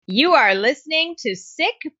You are listening to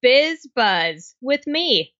Sick Biz Buzz with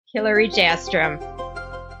me, Hillary Jastrom.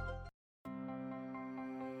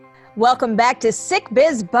 Welcome back to Sick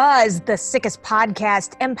Biz Buzz, the sickest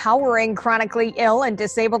podcast empowering chronically ill and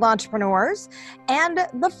disabled entrepreneurs, and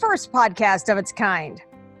the first podcast of its kind.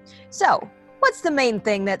 So, what's the main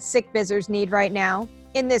thing that sick bizzers need right now?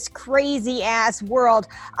 In this crazy ass world,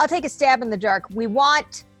 I'll take a stab in the dark. We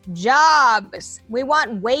want jobs. We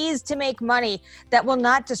want ways to make money that will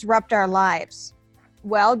not disrupt our lives.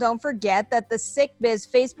 Well, don't forget that the Sick Biz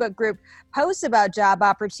Facebook group posts about job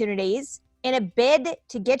opportunities in a bid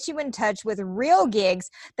to get you in touch with real gigs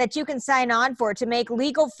that you can sign on for to make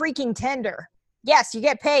legal freaking tender. Yes, you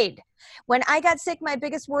get paid. When I got sick, my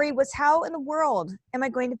biggest worry was how in the world am I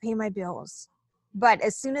going to pay my bills? But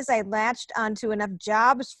as soon as I latched onto enough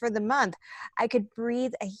jobs for the month, I could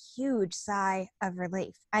breathe a huge sigh of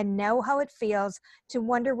relief. I know how it feels to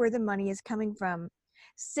wonder where the money is coming from.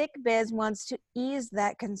 Sick Biz wants to ease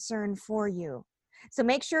that concern for you. So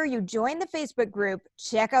make sure you join the Facebook group,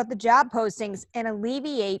 check out the job postings, and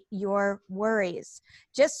alleviate your worries.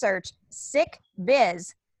 Just search Sick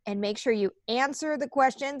Biz and make sure you answer the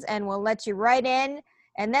questions and we'll let you right in.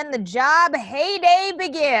 And then the job heyday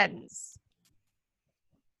begins.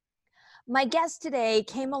 My guest today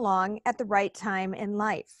came along at the right time in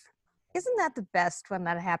life. Isn't that the best when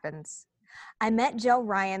that happens? I met Joe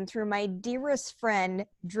Ryan through my dearest friend,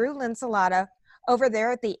 Drew Linsalata, over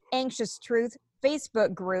there at the Anxious Truth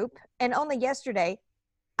Facebook group, and only yesterday,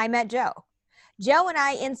 I met Joe. Joe and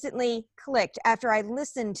I instantly clicked after I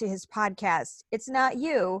listened to his podcast, It's Not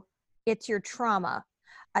You, It's Your Trauma,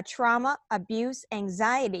 a trauma, abuse,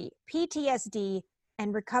 anxiety, PTSD,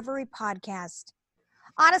 and recovery podcast.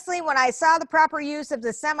 Honestly, when I saw the proper use of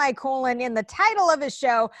the semicolon in the title of his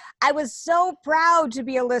show, I was so proud to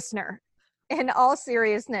be a listener. In all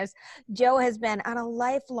seriousness, Joe has been on a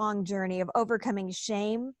lifelong journey of overcoming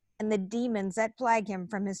shame and the demons that plague him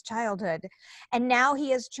from his childhood. And now he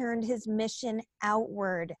has turned his mission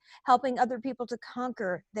outward, helping other people to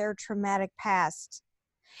conquer their traumatic past.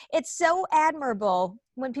 It's so admirable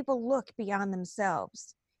when people look beyond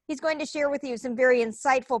themselves. He's going to share with you some very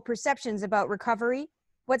insightful perceptions about recovery,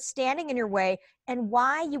 what's standing in your way, and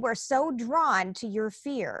why you are so drawn to your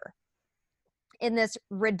fear. In this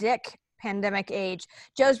ridiculous pandemic age,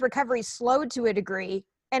 Joe's recovery slowed to a degree,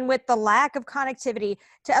 and with the lack of connectivity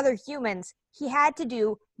to other humans, he had to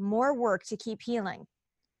do more work to keep healing.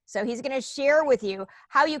 So he's going to share with you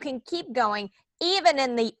how you can keep going even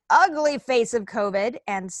in the ugly face of COVID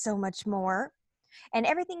and so much more. And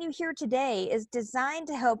everything you hear today is designed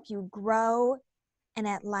to help you grow and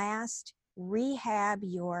at last rehab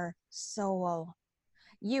your soul.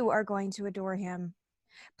 You are going to adore him.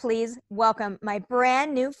 Please welcome my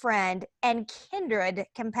brand new friend and kindred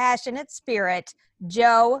compassionate spirit,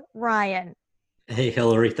 Joe Ryan. Hey,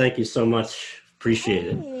 Hillary, thank you so much. Appreciate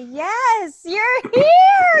it. Yes, you're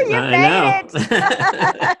here. You made it.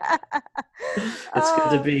 It's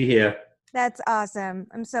good to be here. That's awesome.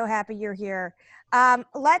 I'm so happy you're here.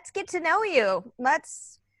 Let's get to know you.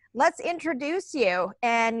 Let's introduce you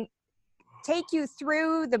and take you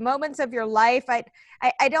through the moments of your life. I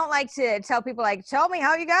don't like to tell people, like, tell me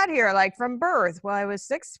how you got here, like from birth. Well, I was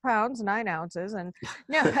 6 pounds, 9 ounces. And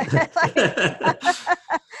no,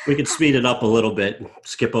 we could speed it up a little bit,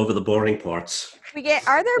 skip over the boring parts.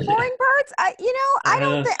 Are there boring parts?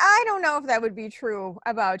 I don't know if that would be true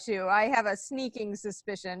about you. I have a sneaking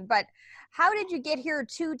suspicion, but how did you get here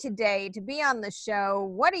to today to be on the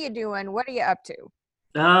show? What are you doing? What are you up to?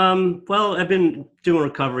 Well, I've been doing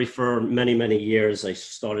recovery for many, many years. I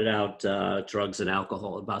started out drugs and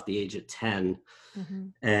alcohol about the age of 10. Mm-hmm.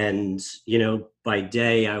 And, by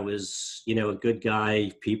day I was, a good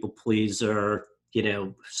guy, people pleaser,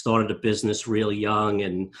 started a business real young.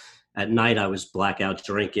 And at night I was blackout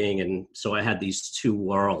drinking. And so I had these two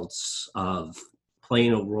worlds of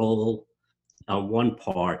playing a role on one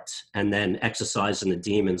part and then exercising the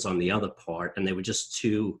demons on the other part. And they were just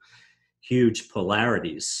two huge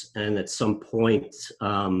polarities. And at some point,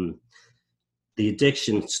 the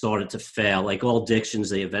addiction started to fail. Like all addictions,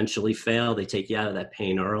 they eventually fail. They take you out of that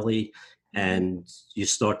pain early and you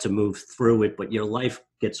start to move through it, but your life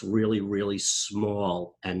gets really, really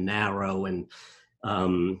small and narrow, and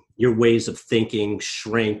your ways of thinking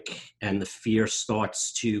shrink, and the fear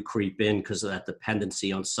starts to creep in because of that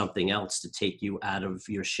dependency on something else to take you out of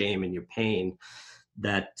your shame and your pain.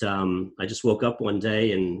 That I just woke up one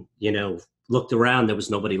day and, looked around, there was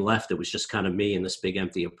nobody left. It was just kind of me in this big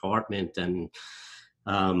empty apartment. And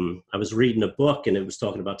I was reading a book and it was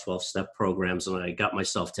talking about 12-step programs, and I got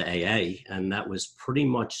myself to AA, and that was pretty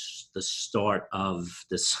much the start of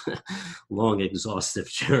this long, exhaustive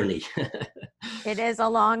journey. It is a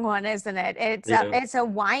long one, isn't it? Yeah. It's a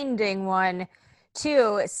winding one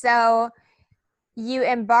too. So you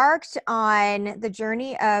embarked on the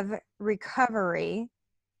journey of recovery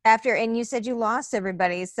after, and you said you lost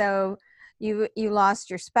everybody. So you lost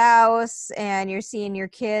your spouse and you're seeing your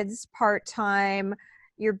kids part-time.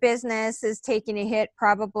 Your business is taking a hit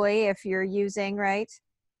probably if you're using, right?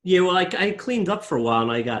 Yeah, well, I cleaned up for a while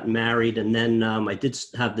and I got married, and then I did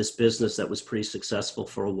have this business that was pretty successful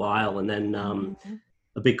for a while, and then Mm-hmm.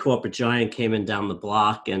 a big corporate giant came in down the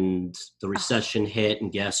block, and the recession hit,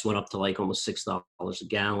 and gas went up to like almost $6 a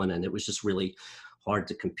gallon, and it was just really hard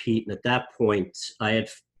to compete. And at that point, I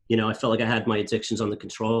felt like I had my addictions under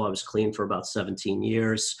control. I was clean for about 17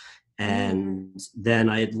 years. And then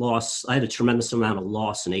I had a tremendous amount of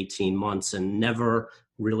loss in 18 months, and never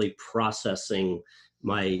really processing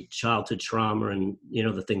my childhood trauma and,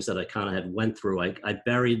 the things that I kind of had went through. I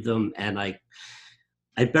buried them, and I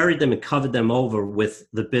buried them and covered them over with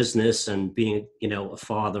the business and being, a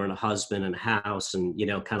father and a husband and a house, and,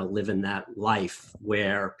 kind of living that life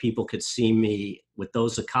where people could see me with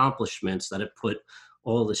those accomplishments that had put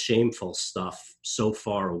all the shameful stuff so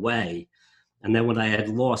far away. And then when I had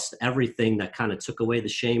lost everything that kind of took away the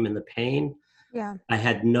shame and the pain, Yeah. I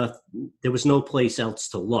had there was no place else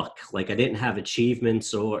to look. Like, I didn't have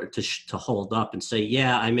achievements or to hold up and say,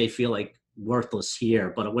 yeah, I may feel like worthless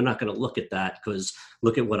here, but we're not going to look at that, because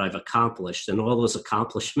look at what I've accomplished. And all those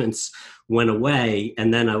accomplishments went away.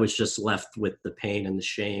 And then I was just left with the pain and the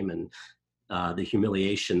shame and the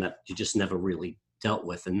humiliation that you just never really dealt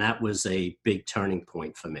with. And that was a big turning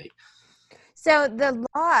point for me. So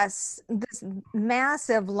this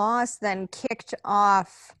massive loss then kicked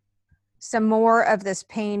off some more of this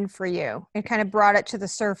pain for you. It kind of brought it to the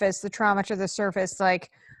surface, the trauma to the surface,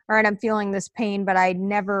 like, all right, I'm feeling this pain, but I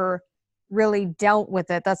never really dealt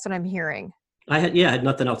with it. That's what I'm hearing. I had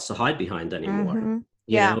nothing else to hide behind anymore.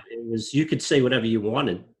 Mm-hmm. You could say whatever you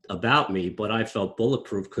wanted about me, but I felt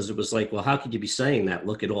bulletproof, because it was like, well, how could you be saying that?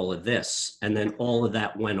 Look at all of this. And then all of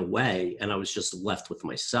that went away, and I was just left with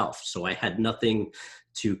myself. So I had nothing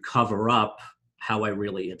to cover up how I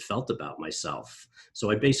really had felt about myself. So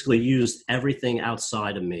I basically used everything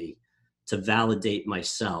outside of me to validate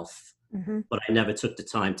myself, but I never took the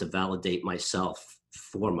time to validate myself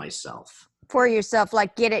for myself. For yourself,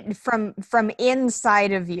 like get it from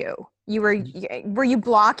inside of you. Were you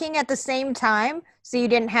blocking at the same time so you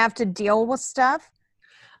didn't have to deal with stuff?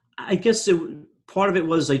 I guess part of it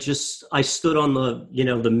was I stood on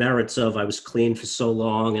the merits of, I was clean for so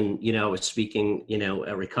long, and I was speaking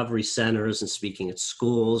at recovery centers and speaking at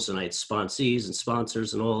schools, and I had sponsees and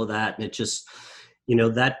sponsors and all of that, and it just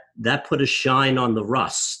that put a shine on the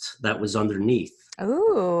rust that was underneath.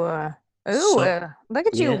 Ooh, look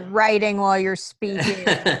at you writing while you're speaking.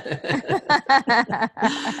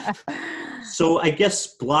 So I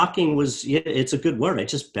guess blocking was, it's a good word. I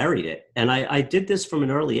just buried it. And I did this from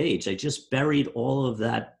an early age. I just buried all of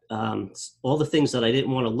that, all the things that I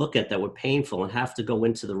didn't want to look at that were painful and have to go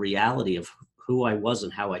into the reality of who I was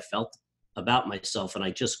and how I felt about myself. And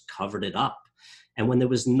I just covered it up. And when there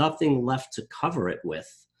was nothing left to cover it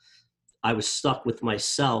with, I was stuck with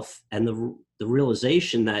myself and the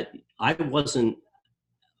realization that I wasn't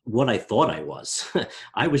what I thought I was.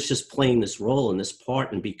 I was just playing this role and this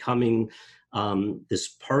part and becoming this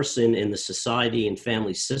person in the society and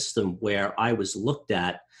family system where I was looked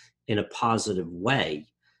at in a positive way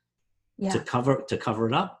to cover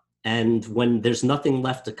it up. And when there's nothing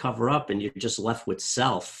left to cover up and you're just left with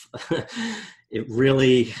self,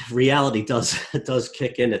 reality does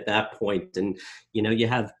kick in at that point. And,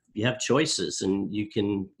 you have choices, and you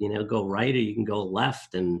can, go right or you can go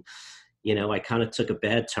left. And, I kind of took a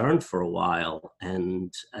bad turn for a while.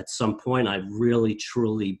 And at some point I really,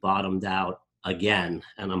 truly bottomed out again.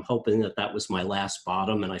 And I'm hoping that was my last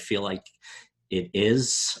bottom. And I feel like it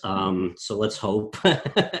is. So let's hope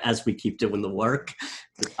as we keep doing the work.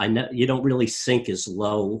 I know you don't really sink as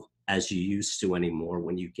low as you used to anymore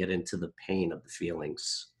when you get into the pain of the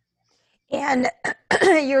feelings. And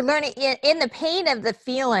you're learning in the pain of the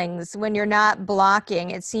feelings when you're not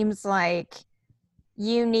blocking. It seems like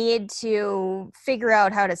you need to figure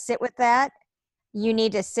out how to sit with that. You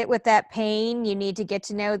need to sit with that pain. You need to get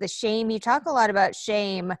to know the shame. You talk a lot about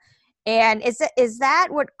shame. And is that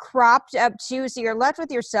what cropped up too? So you're left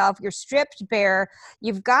with yourself. You're stripped bare.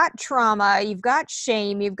 You've got trauma. You've got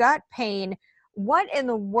shame. You've got pain. What in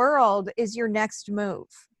the world is your next move?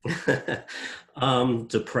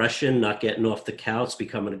 Depression, not getting off the couch,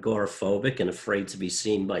 becoming agoraphobic and afraid to be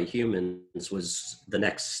seen by humans was the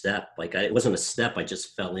next step. Like it wasn't a step, I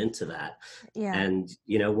just fell into that. Yeah. And,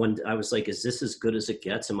 you know, when I was like, is this as good as it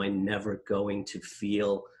gets? Am I never going to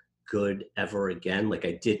feel good ever again? Like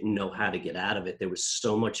I didn't know how to get out of it. There was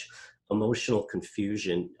so much emotional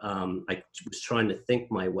confusion. I was trying to think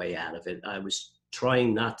my way out of it. I was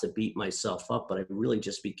trying not to beat myself up, but I really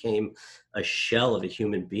just became a shell of a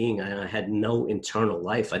human being. I had no internal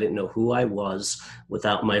life. I didn't know who I was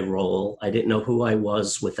without my role. I didn't know who I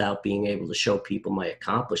was without being able to show people my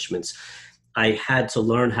accomplishments. I had to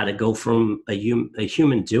learn how to go from a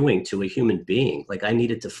human doing to a human being. Like I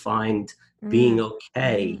needed to find being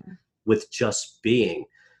okay with just being.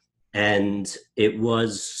 And it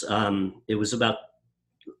was about,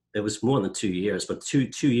 it was more than 2 years, but two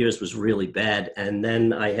years was really bad. And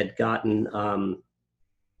then I'd gotten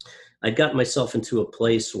myself into a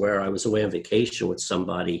place where I was away on vacation with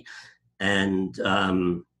somebody, and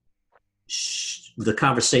the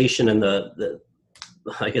conversation and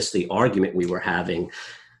I guess the argument we were having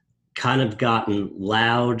kind of gotten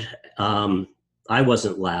loud. I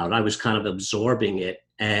wasn't loud. I was kind of absorbing it.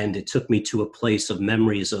 And it took me to a place of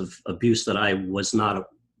memories of abuse that I was not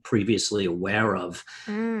previously aware of.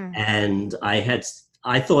 And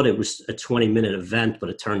I thought it was a 20-minute event, but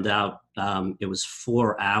it turned out it was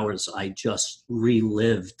 4 hours. I just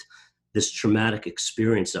relived this traumatic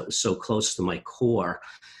experience that was so close to my core.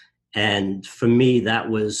 And for me, that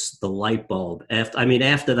was the light bulb.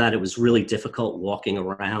 After that, it was really difficult walking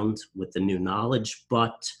around with the new knowledge,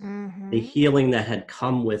 but the healing that had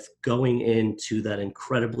come with going into that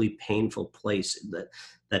incredibly painful place,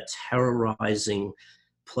 that terrorizing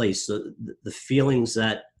place, the feelings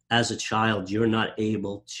that as a child you're not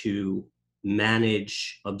able to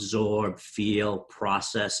manage, absorb, feel,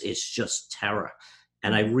 process. It's just terror.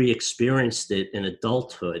 And I re-experienced it in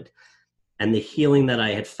adulthood. And the healing that I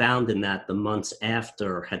had found in that the months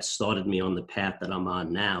after had started me on the path that I'm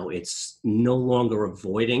on now. It's no longer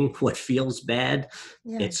avoiding what feels bad.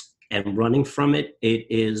 Yeah. And running from it. It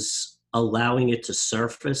is allowing it to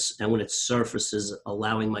surface. And when it surfaces,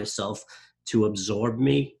 allowing myself to absorb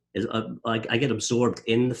me. I get absorbed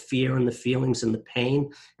in the fear and the feelings and the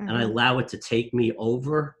pain, and I allow it to take me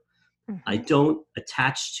over. I don't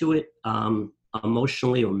attach to it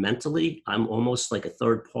emotionally or mentally. I'm almost like a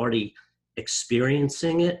third party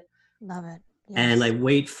experiencing it. Love it. Yes. And I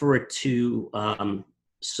wait for it to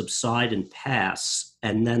subside and pass.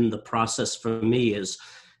 And then the process for me is,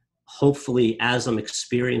 hopefully as I'm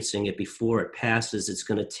experiencing it before it passes, it's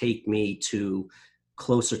going to take me to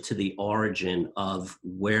closer to the origin of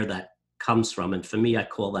where that comes from. And for me, I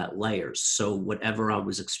call that layers. So whatever I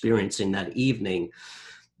was experiencing that evening,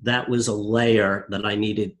 that was a layer that I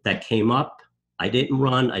needed, that came up. I didn't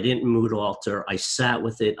run. I didn't mood alter. I sat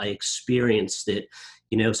with it. I experienced it.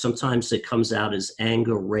 You know, sometimes it comes out as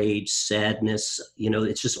anger, rage, sadness. You know,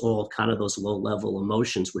 it's just all kind of those low level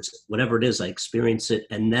emotions, which whatever it is, I experience it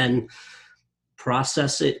and then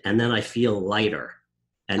process it. And then I feel lighter.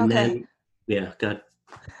 And then, yeah, good.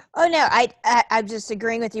 Oh, no, I'm just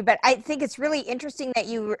agreeing with you, but I think it's really interesting that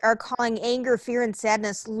you are calling anger, fear, and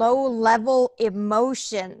sadness low-level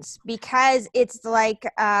emotions, because it's like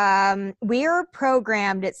we're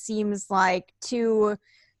programmed, it seems like, to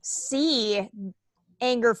see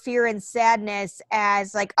anger, fear, and sadness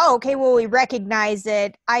as like, oh, okay, well, we recognize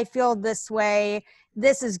it. I feel this way.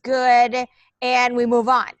 This is good. And we move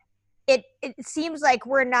on. It seems like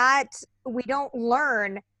we don't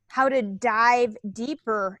learn how to dive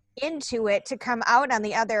deeper into it to come out on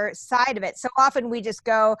the other side of it. So often we just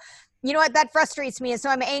go, you know what, that frustrates me, and so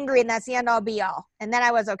I'm angry, and that's the end all be all. And then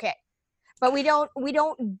I was okay. But we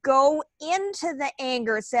don't go into the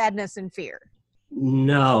anger, sadness, and fear.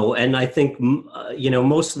 No, and I think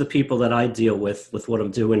most of the people that I deal with what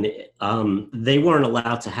I'm doing, they weren't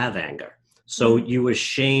allowed to have anger. So you were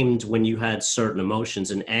shamed when you had certain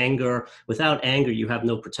emotions, and anger. Without anger, you have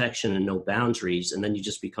no protection and no boundaries, and then you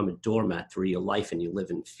just become a doormat through your life, and you live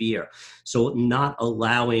in fear. So not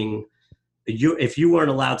allowing if you weren't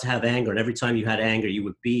allowed to have anger, and every time you had anger, you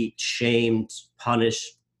would be shamed,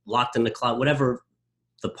 punished, locked in the closet, whatever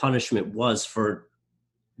the punishment was for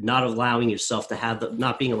not allowing yourself to have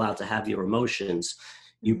not being allowed to have your emotions.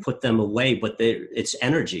 You put them away, but it's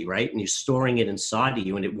energy, right? And you're storing it inside of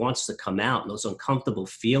you, and it wants to come out. And those uncomfortable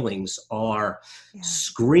feelings are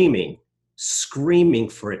screaming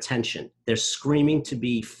for attention. They're screaming to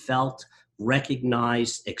be felt,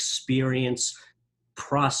 recognized, experienced,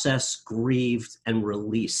 processed, grieved, and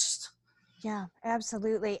released. Yeah,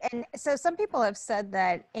 absolutely. And so some people have said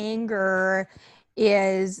that anger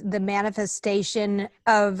is the manifestation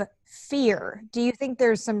of fear. Do you think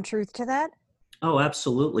there's some truth to that? Oh,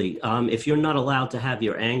 absolutely. If you're not allowed to have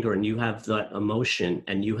your anger and you have that emotion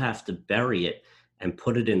and you have to bury it and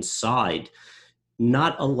put it inside,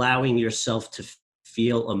 not allowing yourself to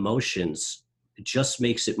feel emotions just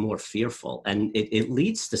makes it more fearful, and it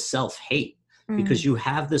leads to self-hate because you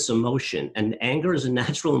have this emotion, and anger is a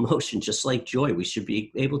natural emotion just like joy. We should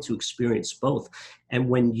be able to experience both. And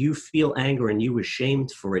when you feel anger and you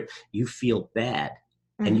ashamed for it, you feel bad,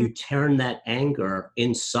 and you turn that anger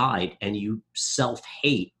inside and you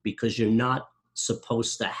self-hate because you're not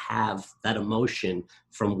supposed to have that emotion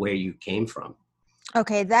from where you came from.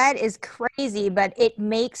 Okay, that is crazy, but it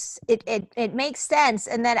makes it makes sense.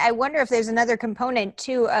 And then I wonder if there's another component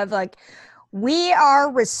too of like we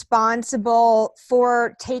are responsible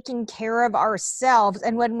for taking care of ourselves.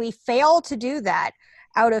 And when we fail to do that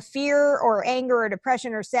out of fear or anger or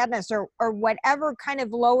depression or sadness or whatever kind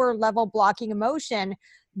of lower level blocking emotion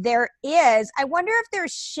there is, I wonder if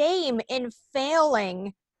there's shame in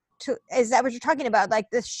failing to, is that what you're talking about? Like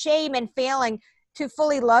the shame in failing to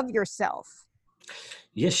fully love yourself?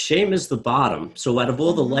 Yes, shame is the bottom. So out of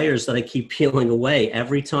all the layers that I keep peeling away,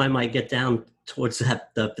 every time I get down towards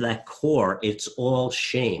that core, it's all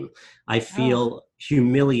shame. I feel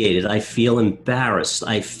humiliated. I feel embarrassed.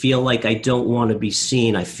 I feel like I don't want to be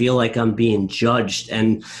seen. I feel like I'm being judged.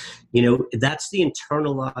 And, that's the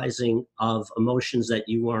internalizing of emotions that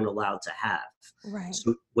you aren't allowed to have. Right.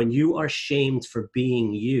 So when you are shamed for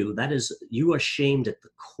being you, that is, you are shamed at the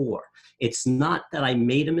core. It's not that I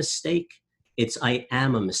made a mistake. It's I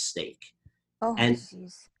am a mistake. Oh, And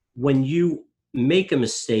geez. when you make a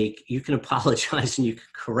mistake, you can apologize and you can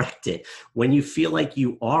correct it. When you feel like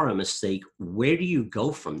you are a mistake, where do you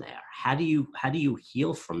go from there? How do you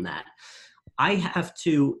heal from that? I have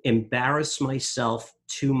to embarrass myself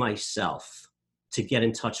to myself to get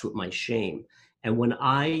in touch with my shame. And when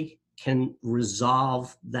I can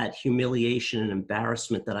resolve that humiliation and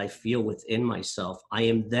embarrassment that I feel within myself, I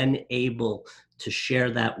am then able to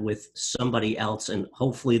share that with somebody else and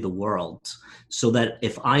hopefully the world, so that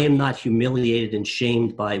if I am not humiliated and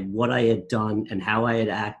shamed by what I had done and how I had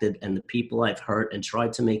acted and the people I've hurt and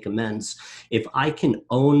tried to make amends, if I can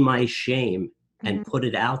own my shame and put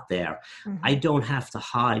it out there, I don't have to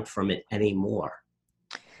hide from it anymore.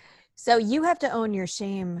 So you have to own your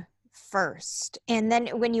shame first. And then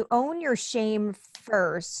when you own your shame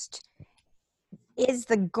first, is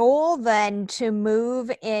the goal then to move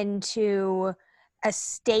into a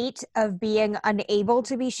state of being unable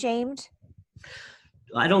to be shamed?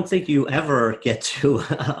 I don't think you ever get to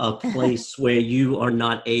a place where you are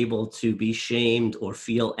not able to be shamed or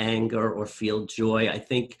feel anger or feel joy. I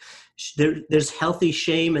think there's healthy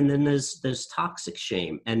shame and then there's toxic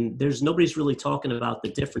shame, and nobody's really talking about the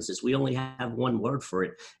differences. We only have one word for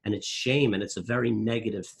it, and it's shame, and it's a very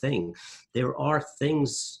negative thing. There are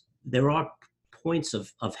points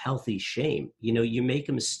of healthy shame. You make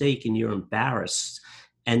a mistake and you're embarrassed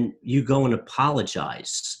and you go and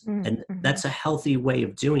apologize. And that's a healthy way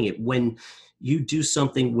of doing it. When you do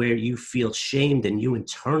something where you feel shamed and you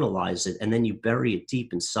internalize it and then you bury it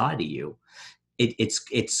deep inside of you,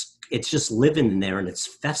 it's just living in there and it's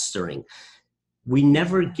festering. We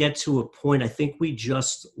never get to a point. I think we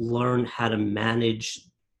just learn how to manage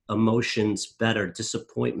emotions better,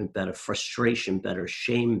 disappointment better, frustration better,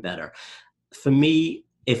 shame better. For me,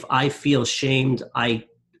 if I feel shamed,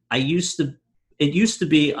 it used to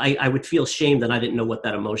be I would feel shame that I didn't know what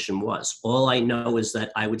that emotion was. All I know is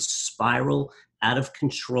that I would spiral out of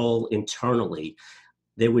control internally.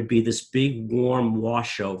 There would be this big warm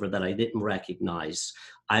washover that I didn't recognize.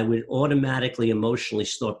 I would automatically emotionally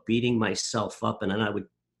start beating myself up, and then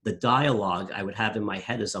the dialogue I would have in my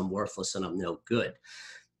head is I'm worthless and I'm no good.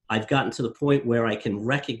 I've gotten to the point where I can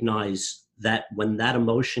recognize that when that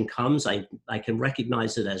emotion comes, I can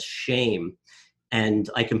recognize it as shame. And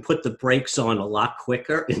I can put the brakes on a lot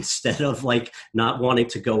quicker instead of like not wanting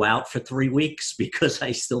to go out for 3 weeks because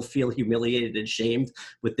I still feel humiliated and shamed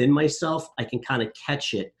within myself. I can kind of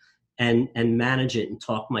catch it and manage it and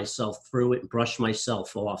talk myself through it and brush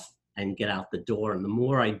myself off and get out the door. And the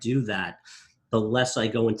more I do that, the less I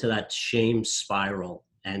go into that shame spiral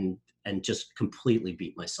and just completely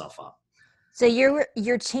beat myself up. So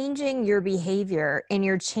you're changing your behavior and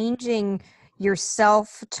you're changing your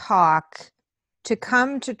self-talk to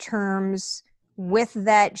come to terms with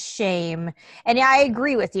that shame. And I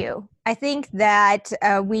agree with you. I think that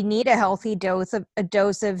we need a healthy dose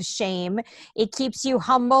of shame. It keeps you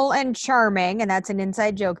humble and charming, and that's an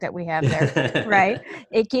inside joke that we have there, right?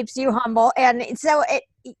 It keeps you humble, and so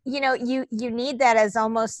you need that as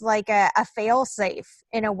almost like a fail safe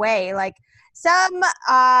in a way. Like some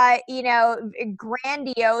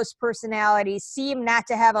grandiose personalities seem not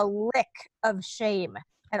to have a lick of shame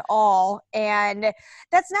at all, and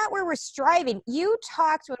that's not where we're striving. You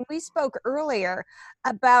talked when we spoke earlier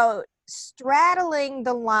about straddling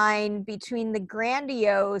the line between the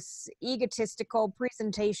grandiose, egotistical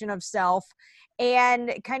presentation of self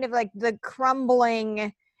and kind of like the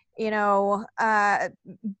crumbling,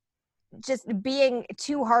 just being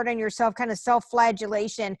too hard on yourself, kind of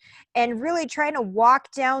self-flagellation, and really trying to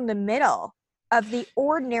walk down the middle of the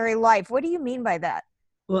ordinary life. What do you mean by that?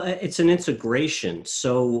 Well, it's an integration.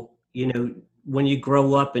 So, when you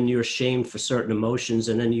grow up and you're ashamed for certain emotions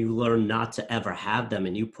and then you learn not to ever have them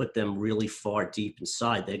and you put them really far deep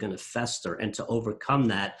inside, they're going to fester. And to overcome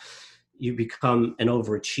that, you become an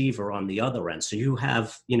overachiever on the other end. So you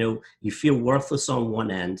have, you feel worthless on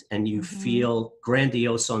one end and you feel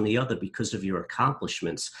grandiose on the other because of your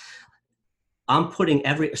accomplishments.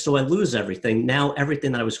 So I lose everything. Now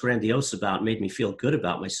everything that I was grandiose about made me feel good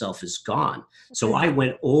about myself is gone. So I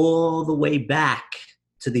went all the way back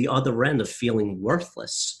to the other end of feeling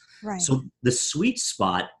worthless. Right. So the sweet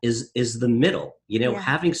spot is the middle,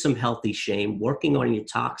 having some healthy shame, working on your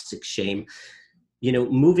toxic shame,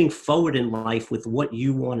 moving forward in life with what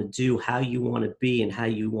you want to do, how you want to be, and how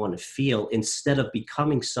you want to feel, instead of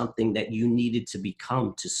becoming something that you needed to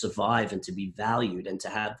become to survive and to be valued and to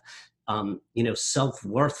have,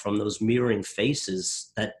 self-worth from those mirroring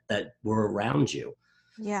faces that were around you.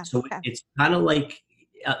 Yeah. So it's kind of like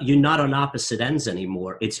you're not on opposite ends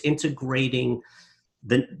anymore. It's integrating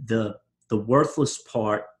the worthless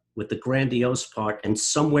part with the grandiose part, and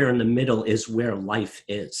somewhere in the middle is where life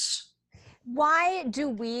is. Why do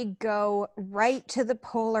we go right to the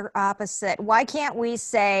polar opposite? Why can't we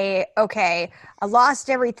say, okay, I lost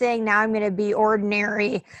everything, now I'm going to be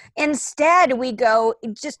ordinary? Instead, we go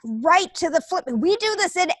just right to the flip. We do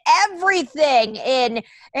this in everything, in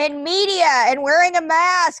media and wearing a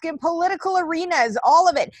mask, in political arenas, all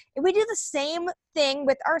of it. And we do the same thing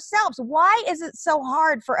with ourselves. Why is it so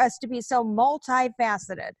hard for us to be so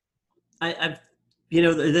multifaceted? I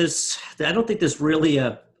don't think there's really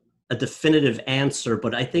a definitive answer,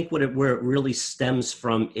 but I think where it really stems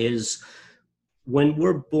from is when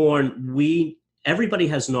we're born, everybody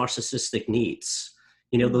has narcissistic needs.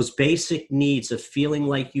 Those basic needs of feeling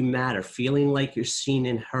like you matter, feeling like you're seen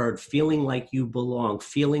and heard, feeling like you belong,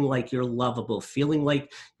 feeling like you're lovable, feeling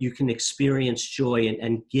like you can experience joy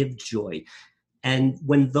and give joy. And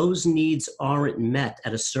when those needs aren't met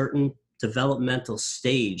at a certain developmental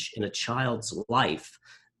stage in a child's life,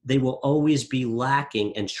 they will always be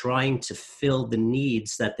lacking and trying to fill the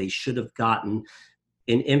needs that they should have gotten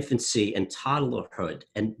in infancy and toddlerhood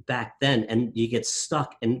and back then. And you get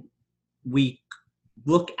stuck, and we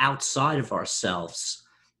look outside of ourselves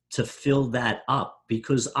to fill that up,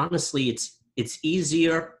 because honestly, it's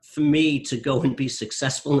easier for me to go and be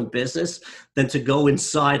successful in business than to go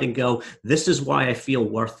inside and go, this is why I feel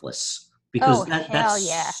worthless, because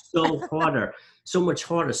that's so harder. So much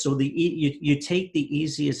harder. So you take the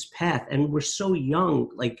easiest path, and we're so young.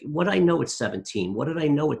 Like, what I know at 17, what did I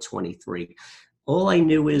know at 23? All I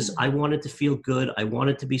knew is I wanted to feel good. I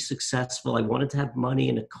wanted to be successful. I wanted to have money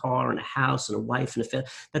and a car and a house and a wife and a family.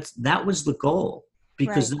 That was the goal,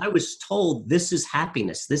 because I was told this is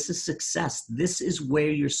happiness. This is success. This is where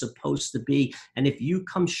you're supposed to be. And if you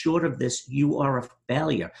come short of this, you are a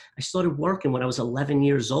failure. I started working when I was 11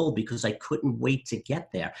 years old because I couldn't wait to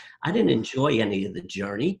get there. I didn't enjoy any of the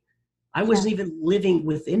journey. I wasn't even living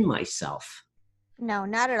within myself. No,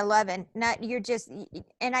 not at 11.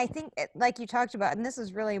 And I think, like you talked about, and this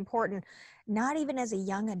is really important, not even as a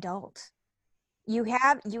young adult. You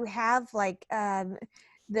have like,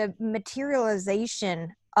 the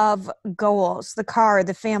materialization of goals, the car,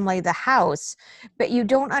 the family, the house, but you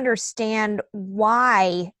don't understand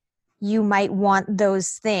why you might want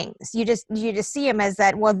those things. You just see them as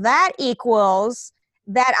that, well, that equals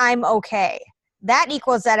that I'm okay. That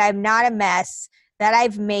equals that I'm not a mess, that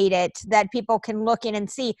I've made it, that people can look in and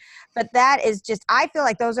see. But that is just, I feel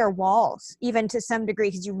like those are walls, even to some degree,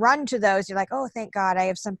 because you run to those, you're like, oh, thank God I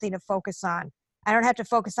have something to focus on. I don't have to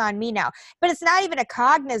focus on me now. But it's not even a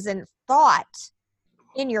cognizant thought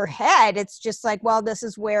in your head. It's just like, well, this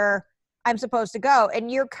is where I'm supposed to go. And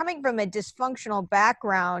you're coming from a dysfunctional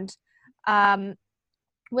background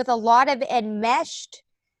with a lot of enmeshed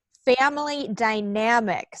family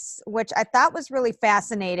dynamics, which I thought was really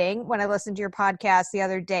fascinating when I listened to your podcast the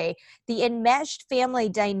other day. The enmeshed family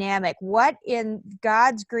dynamic. What in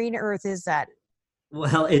God's green earth is that?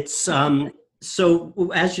 Well, it's... So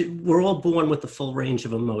we're all born with the full range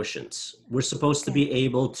of emotions. We're supposed to be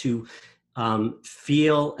able to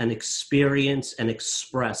feel and experience and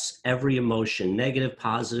express every emotion, negative,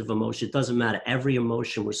 positive emotion. It doesn't matter. Every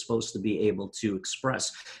emotion we're supposed to be able to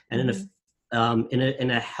express. And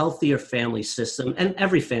in a healthier family system, and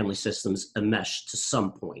every family system's enmeshed to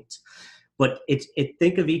some point, but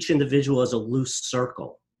think of each individual as a loose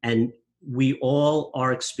circle, and we all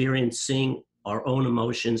are experiencing our own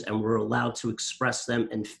emotions, and we're allowed to express them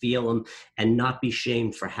and feel them and not be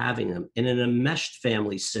shamed for having them. In an enmeshed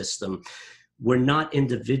family system, we're not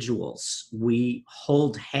individuals. We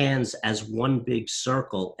hold hands as one big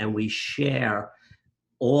circle, and we share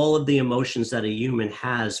all of the emotions that a human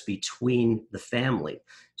has between the family.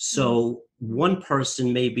 So one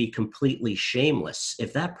person may be completely shameless.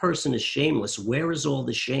 If that person is shameless, where is all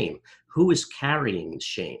the shame? Who is carrying the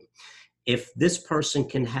shame? If this person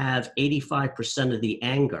can have 85% of the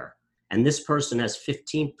anger and this person has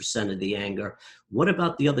 15% of the anger, what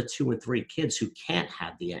about the other 2 and 3 kids who can't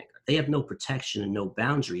have the anger? They have no protection and no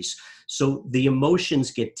boundaries. So the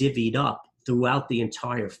emotions get divvied up throughout the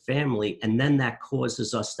entire family, and then that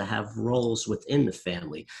causes us to have roles within the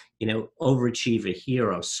family. Overachiever,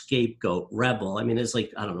 hero, scapegoat, rebel. I mean, there's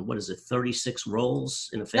like, I don't know, what is it, 36 roles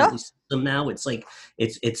in a family system now? It's like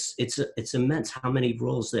it's immense how many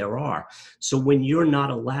roles there are. So when you're not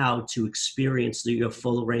allowed to experience your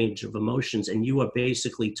full range of emotions, and you are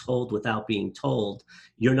basically told without being told,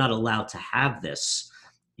 you're not allowed to have this.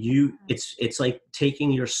 It's like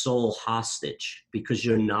taking your soul hostage because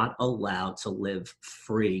you're not allowed to live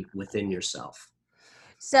free within yourself.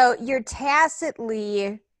 So you're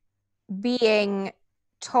tacitly being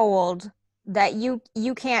told that you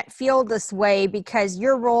can't feel this way because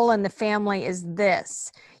your role in the family is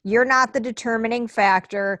this. You're not the determining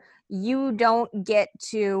factor. You don't get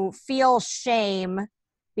to feel shame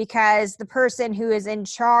because the person who is in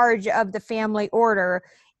charge of the family order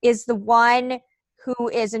is the one who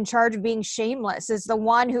is in charge of being shameless, is the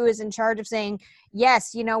one who is in charge of saying,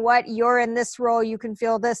 yes, you know what, you're in this role, you can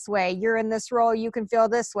feel this way. You're in this role, you can feel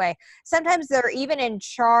this way. Sometimes they're even in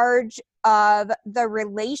charge of the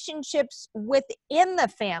relationships within the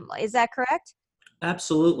family. Is that correct?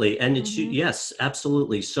 Absolutely. And it's, yes,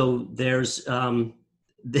 absolutely. So there's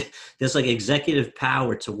like executive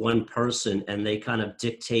power to one person, and they kind of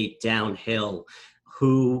dictate downhill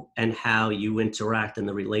who and how you interact and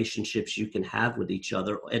the relationships you can have with each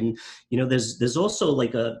other. And, there's also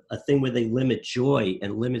like a thing where they limit joy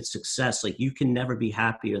and limit success. Like, you can never be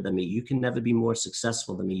happier than me. You can never be more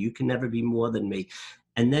successful than me. You can never be more than me.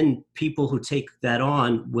 And then people who take that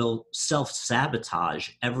on will self-sabotage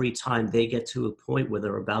every time they get to a point where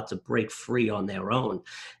they're about to break free on their own.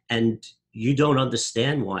 And you don't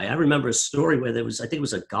understand why. I remember a story where I think it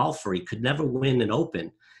was a golfer. He could never win an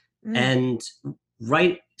Open. And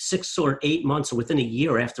right 6 or 8 months or within a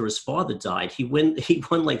year after his father died, he won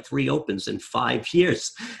like 3 Opens in 5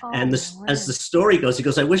 years. And as the story goes, he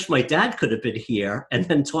goes, I wish my dad could have been here. And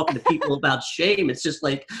then talking to people about shame, it's just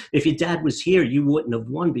like, if your dad was here, you wouldn't have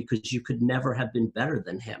won because you could never have been better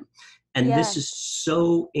than him. And this is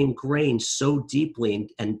so ingrained so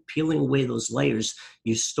deeply, and peeling away those layers,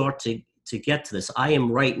 you start to get to this. I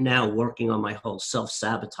am right now working on my whole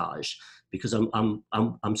self-sabotage, because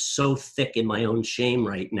I'm so thick in my own shame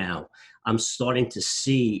right now. I'm starting to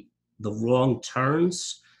see the wrong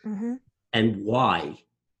turns and why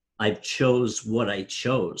I've chose what I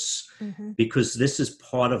chose, because this is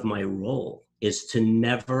part of my role, is to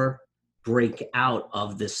never break out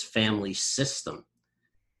of this family system.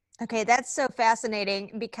 Okay, that's so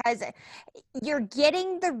fascinating, because you're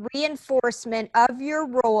getting the reinforcement of your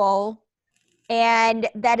role, and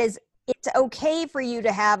it's okay for you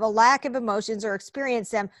to have a lack of emotions or experience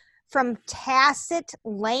them from tacit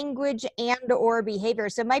language and or behavior.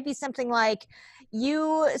 So it might be something like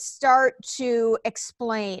you start to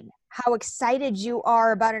explain how excited you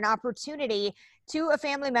are about an opportunity to a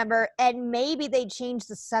family member, and maybe they change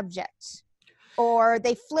the subject, or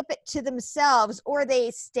they flip it to themselves, or they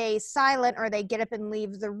stay silent, or they get up and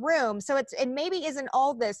leave the room. So it maybe isn't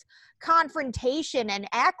all this confrontation and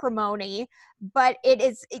acrimony, but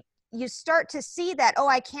you start to see that,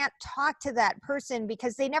 I can't talk to that person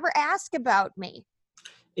because they never ask about me.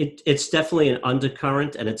 It's definitely an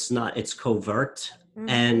undercurrent, and it's covert.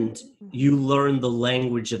 And you learn the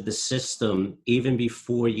language of the system even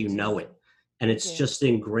before you know it. And it's just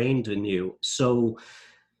ingrained in you. So,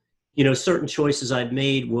 certain choices I've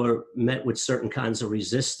made were met with certain kinds of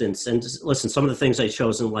resistance. And listen, some of the things I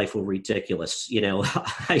chose in life were ridiculous.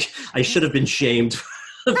 I should have been shamed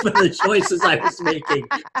for the choices I was making,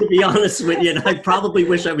 to be honest with you. And I probably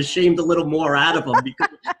wish I was shamed a little more out of them,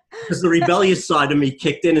 because the rebellious side of me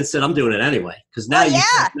kicked in and said, I'm doing it anyway. Because now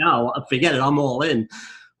now forget it, I'm all in.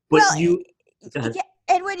 But Well, you, go ahead. yeah,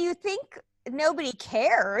 and when you think nobody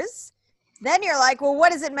cares, then you're like, well,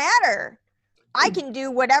 what does it matter? I can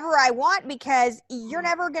do whatever I want because you're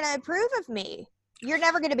never going to approve of me. You're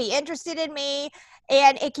never going to be interested in me.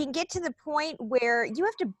 And it can get to the point where you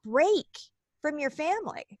have to break from your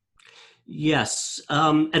family. Yes,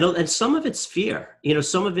 and some of it's fear. You know,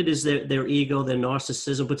 some of it is their ego, their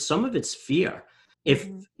narcissism, but some of it's fear. If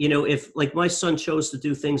if like my son chose to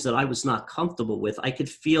do things that I was not comfortable with, I could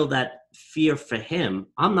feel that fear for him.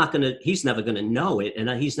 He's never gonna know it, and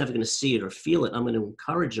he's never gonna see it or feel it. I'm gonna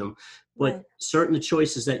encourage him, but Right. certain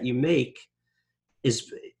choices that you make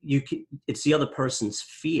it's the other person's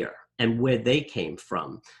fear and where they came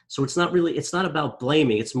from. So it's not about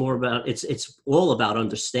blaming. It's more about, it's all about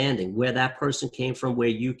understanding where that person came from, where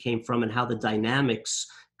you came from, and how the dynamics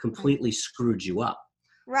completely screwed you up.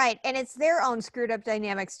 Right. And it's their own screwed up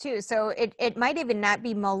dynamics too. So it might even not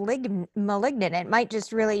be malignant. It might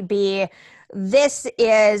just really be, this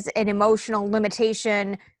is an emotional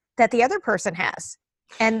limitation that the other person has.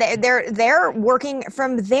 And they're working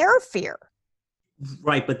from their fear.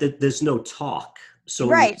 Right. But there's no talk. So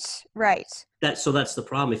Right. that's the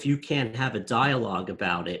problem. If you can't have a dialogue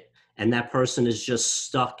about it, and that person is just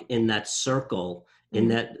stuck in that circle, in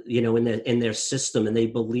that, in their system, and they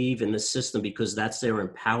believe in the system because that's their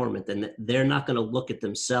empowerment, then they're not going to look at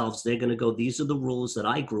themselves. They're going to go, these are the rules that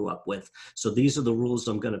I grew up with, so these are the rules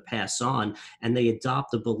I'm going to pass on. And they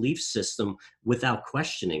adopt a belief system without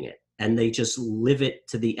questioning it, and they just live it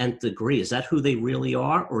to the nth degree. Is that who they really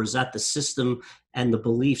are, or is that the system and the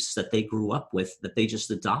beliefs that they grew up with that they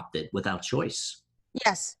just adopted without choice?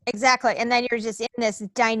 Yes, exactly. And then you're just in this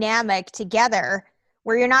dynamic together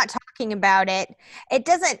where you're not talking about it. It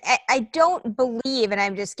doesn't, I don't believe, and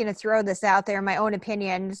I'm just going to throw this out there, my own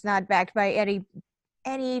opinion, it's not backed by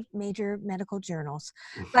any major medical journals,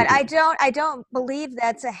 but I don't believe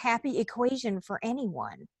that's a happy equation for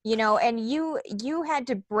anyone, and you had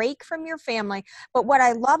to break from your family. But what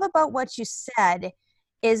I love about what you said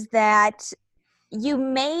is that you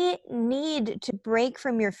may need to break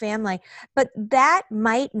from your family, but that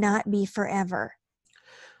might not be forever.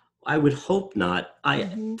 I would hope not.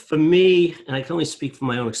 For me, and I can only speak from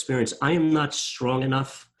my own experience, I am not strong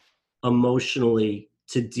enough emotionally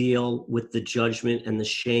to deal with the judgment and the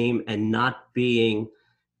shame and not being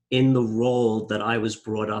in the role that I was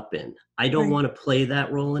brought up in. I don't want to play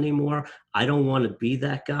that role anymore. I don't want to be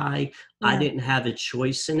that guy. Yeah. I didn't have a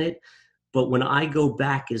choice in it. But when I go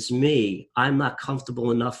back as me, I'm not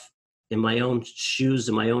comfortable enough in my own shoes,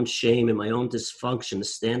 in my own shame, in my own dysfunction to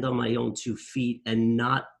stand on my own 2 feet and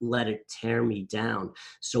not let it tear me down.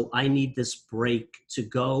 So I need this break to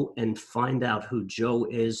go and find out who Joe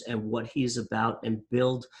is and what he's about and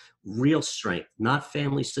build real strength, not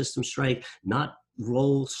family system strength, not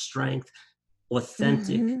role strength,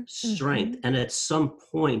 authentic strength. And at some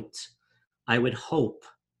point, I would hope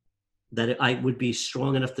that I would be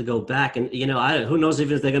strong enough to go back. And, who knows if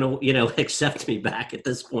they're going to, accept me back at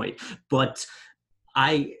this point. But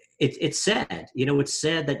it's sad, it's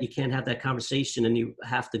sad that you can't have that conversation and you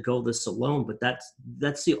have to go this alone. But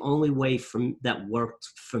that's the only way that worked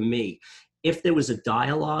for me. If there was a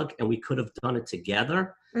dialogue and we could have done it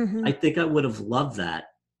together, I think I would have loved that.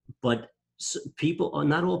 But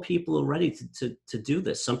not all people are ready to do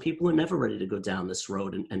this. Some people are never ready to go down this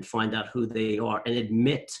road and find out who they are and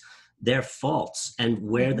admit their faults and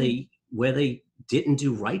where they didn't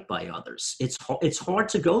do right by others. It's hard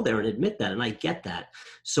to go there and admit that, and I get that.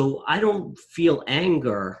 So I don't feel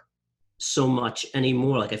anger so much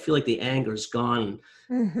anymore. Like I feel like the anger's gone.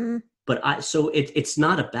 But it's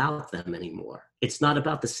not about them anymore. It's not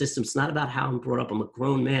about the system. It's not about how I'm brought up. I'm a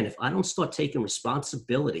grown man. If I don't start taking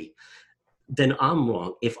responsibility, then I'm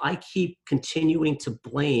wrong. If I keep continuing to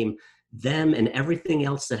blame them and everything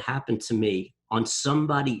else that happened to me on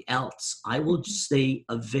somebody else, I will stay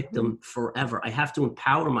a victim forever. I have to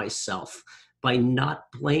empower myself by not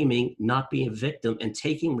blaming, not being a victim, and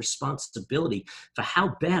taking responsibility for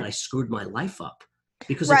how bad I screwed my life up.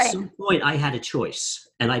 Because at some point I had a choice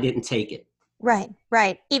and I didn't take it. Right.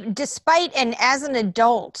 Despite, and as an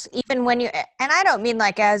adult, even when and I don't mean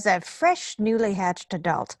like as a fresh, newly hatched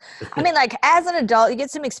adult. I mean like as an adult, you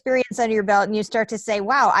get some experience under your belt and you start to say,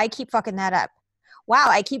 wow, I keep fucking that up. Wow,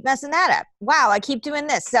 I keep messing that up. Wow, I keep doing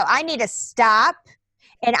this. So I need to stop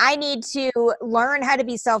and I need to learn how to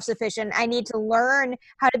be self-sufficient. I need to learn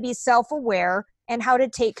how to be self-aware and how to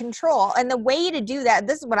take control. And the way to do that,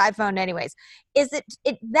 this is what I found anyways, is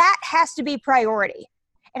that has to be priority.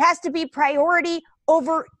 It has to be priority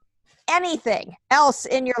over anything else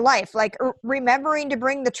in your life, like remembering to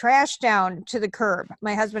bring the trash down to the curb.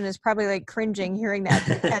 My husband is probably like cringing hearing that,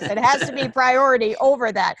 because it has to be priority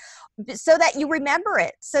over that, so that you remember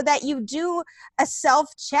it, so that you do a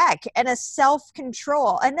self-check and a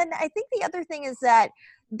self-control. And then I think the other thing is that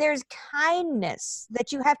there's kindness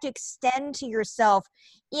that you have to extend to yourself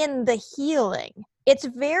in the healing. It's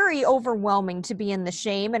very overwhelming to be in the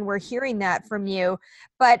shame, and we're hearing that from you,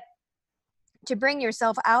 but to bring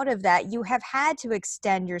yourself out of that, you have had to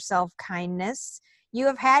extend yourself kindness. You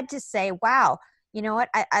have had to say, wow, you know what?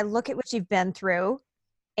 I look at what you've been through,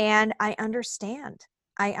 and I understand.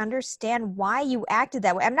 I understand why you acted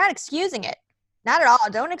that way. I'm not excusing it. Not at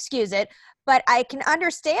all. Don't excuse it. But I can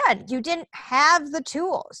understand you didn't have the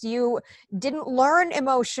tools. You didn't learn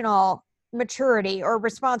emotional maturity or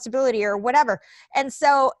responsibility or whatever. And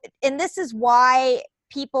so, and this is why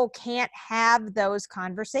people can't have those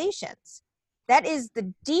conversations. That is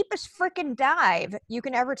the deepest freaking dive you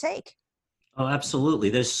can ever take. Oh, absolutely.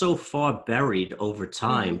 They're so far buried over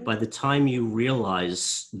time. Mm-hmm. By the time you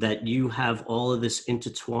realize that you have all of this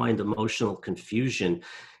intertwined emotional confusion,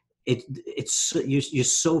 you're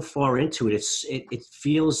so far into it. It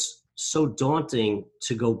feels so daunting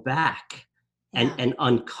to go back and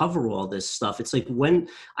uncover all this stuff. It's like when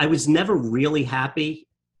I was never really happy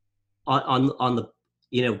on the,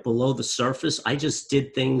 below the surface. I just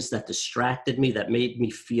did things that distracted me, that made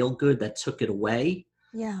me feel good, that took it away.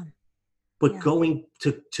 Yeah. But going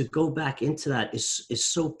to go back into that is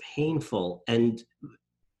so painful, and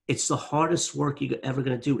it's the hardest work you're ever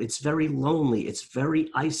going to do. It's very lonely. It's very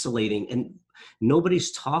isolating, and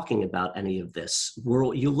nobody's talking about any of this.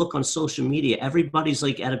 You look on social media, everybody's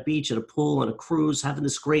like at a beach, at a pool, on a cruise, having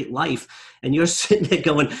this great life, and you're sitting there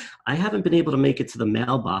going, I haven't been able to make it to the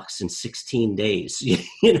mailbox in 16 days.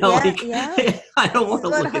 I don't want to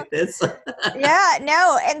look at this. Yeah,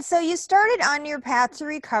 no. And so you started on your path to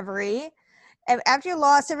recovery. After you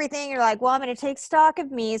lost everything, you're like, well, I'm going to take stock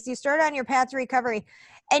of me. So you started on your path to recovery,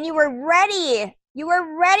 and you were ready. You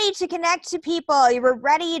were ready to connect to people. You were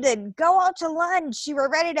ready to go out to lunch. You were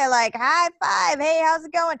ready to like high five. Hey, how's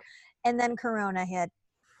it going? And then Corona hit.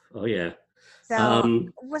 Oh yeah. So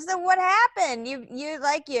what happened?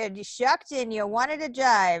 You shucked and you wanted to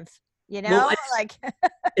jive, Well,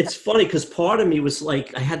 it's funny because part of me was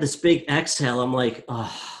like, I had this big exhale. I'm like,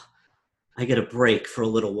 oh, I get a break for a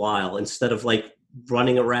little while instead of like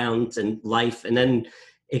running around and life. And then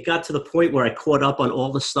it got to the point where I caught up on all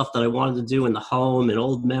the stuff that I wanted to do in the home and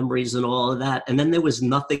old memories and all of that. And then there was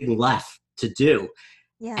nothing left to do.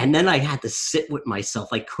 Yeah. And then I had to sit with myself.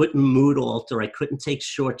 I couldn't mood alter. I couldn't take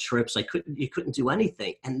short trips. You couldn't do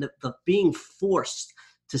anything. And the being forced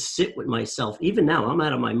to sit with myself, even now I'm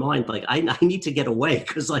out of my mind. Like I need to get away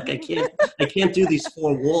because like I can't do these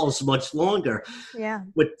four walls much longer. Yeah.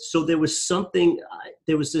 But so there was something,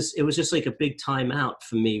 it was just like a big time out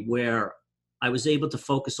for me where I was able to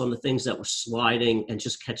focus on the things that were sliding and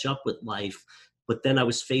just catch up with life. But then I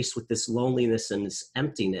was faced with this loneliness and this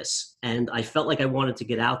emptiness. And I felt like I wanted to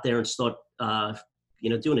get out there and start,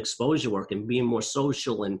 doing exposure work and being more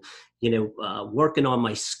social and, working on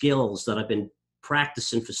my skills that I've been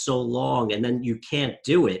practicing for so long. And then you can't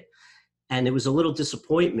do it. And it was a little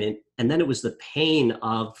disappointment. And then it was the pain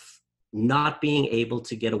of not being able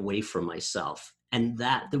to get away from myself. And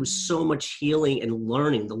that there was so much healing and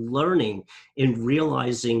learning in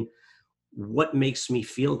realizing what makes me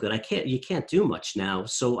feel good. You can't do much now.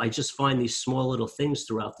 So I just find these small little things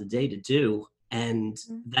throughout the day to do. And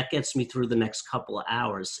that gets me through the next couple of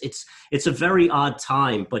hours. It's a very odd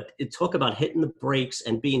time, but talk about hitting the brakes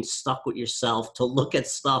and being stuck with yourself to look at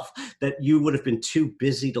stuff that you would have been too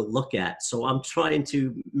busy to look at. So I'm trying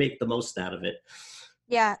to make the most out of it.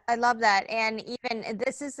 Yeah, I love that. And even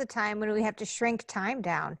this is the time when we have to shrink time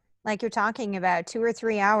down. Like you're talking about 2 or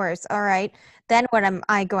 3 hours. All right. Then what am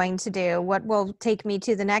I going to do? What will take me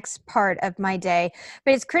to the next part of my day?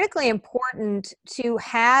 But it's critically important to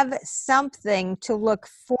have something to look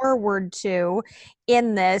forward to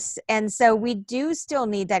in this. And so we do still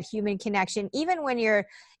need that human connection, even when you're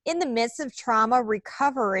in the midst of trauma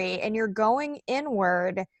recovery and you're going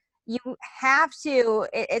inward. You have to,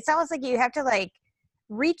 it's almost like you have to like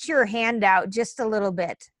reach your hand out just a little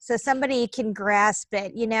bit so somebody can grasp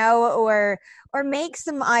it, or make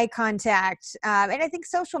some eye contact. And I think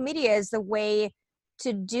social media is the way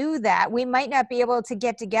to do that. We might not be able to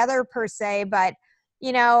get together per se, but,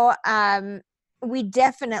 we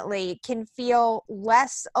definitely can feel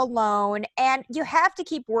less alone. And you have to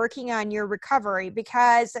keep working on your recovery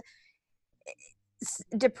because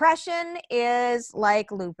depression is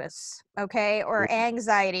like lupus, okay? Or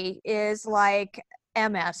anxiety is like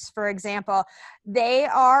MS, for example. They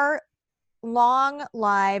are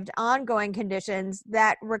long-lived, ongoing conditions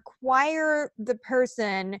that require the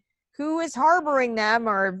person who is harboring them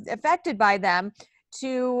or affected by them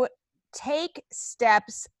to take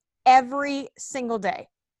steps every single day.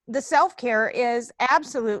 The self-care is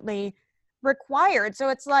absolutely required. So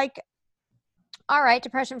it's like, all right,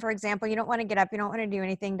 depression, for example, you don't want to get up, you don't want to do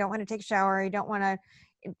anything, don't want to take a shower, you don't want to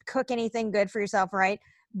cook anything good for yourself, right?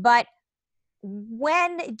 But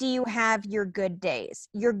when do you have your good days?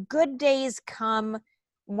 Your good days come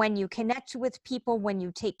when you connect with people, when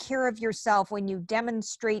you take care of yourself, when you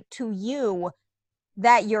demonstrate to you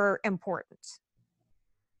that you're important.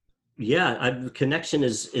 Yeah, connection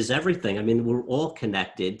is everything. I mean, we're all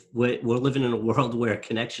connected. We're living in a world where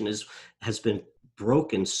connection has been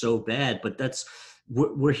broken so bad, but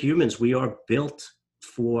we're humans. We are built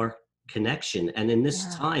for connection. And in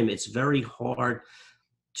this time, it's very hard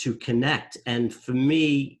to connect. And for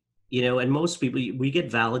me, and most people, we get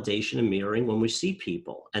validation and mirroring when we see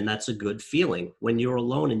people. And that's a good feeling. When you're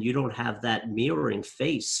alone and you don't have that mirroring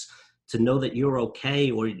face to know that you're okay,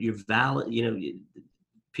 or you're valid,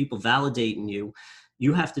 people validating you,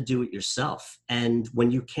 you have to do it yourself. And when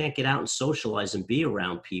you can't get out and socialize and be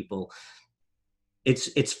around people,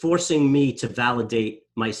 it's forcing me to validate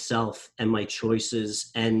myself and my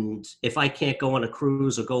choices. And if I can't go on a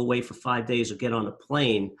cruise or go away for 5 days or get on a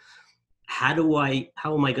plane, how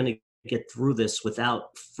am I going to get through this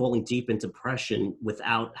without falling deep into depression,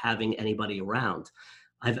 without having anybody around?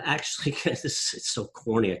 I've actually, it's so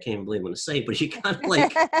corny, I can't even believe I'm going to say it, but you kind of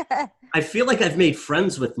like, I feel like I've made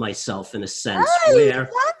friends with myself in a sense, where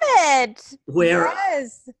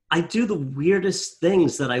yes. I do the weirdest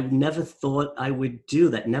things that I never thought I would do,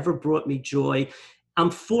 that never brought me joy.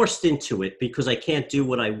 I'm forced into it because I can't do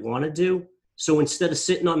what I want to do. So instead of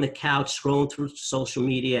sitting on the couch, scrolling through social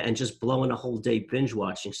media and just blowing a whole day binge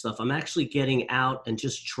watching stuff, I'm actually getting out and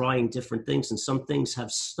just trying different things. And some things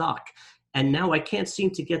have stuck. And now I can't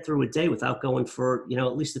seem to get through a day without going for,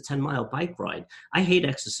 at least a 10-mile bike ride. I hate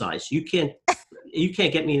exercise. You can't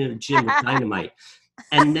get me in a gym with dynamite.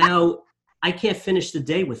 And now I can't finish the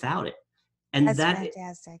day without it. And that's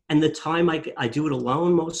fantastic. And the time I do it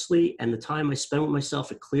alone mostly, and the time I spend with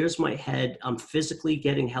myself, it clears my head. I'm physically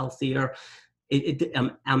getting healthier.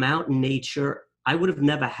 I'm out in nature. I would have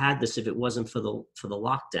never had this if it wasn't for the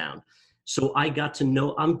lockdown. So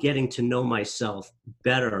I'm getting to know myself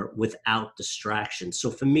better without distraction.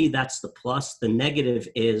 So for me, that's the plus. The negative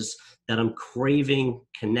is that I'm craving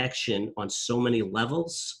connection on so many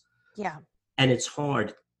levels. Yeah. And it's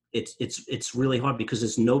hard. It's really hard because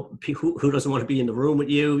there's who doesn't want to be in the room with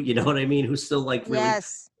you. You know what I mean? Who's still like really.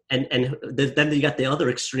 Yes. And then you got the other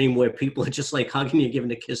extreme where people are just like hugging you,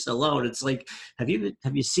 giving a kiss hello. And it's like, have you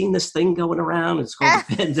seen this thing going around? It's called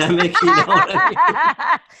the pandemic. You know what I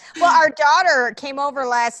mean? Well, our daughter came over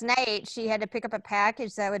last night. She had to pick up a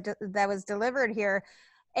package that was delivered here.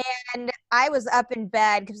 And I was up in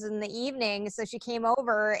bed because in the evening. So she came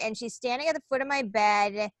over and she's standing at the foot of my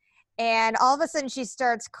bed. And all of a sudden she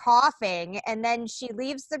starts coughing. And then she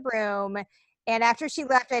leaves the room. And after she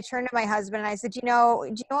left, I turned to my husband and I said, do you know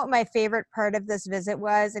what my favorite part of this visit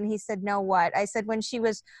was? And he said, no, what? I said, when she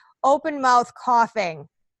was open mouth coughing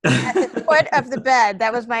at the foot of the bed.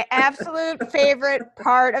 That was my absolute favorite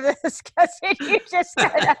part of this, because you just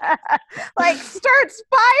kind of like start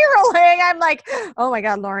spiraling. I'm like, oh my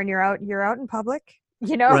God, Lauren, you're out in public.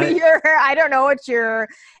 Right. I don't know what and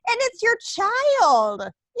it's your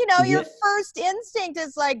child. Your first instinct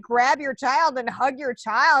is like grab your child and hug your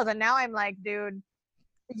child. And now I'm like, dude,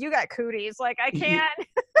 you got cooties. Like, I can't.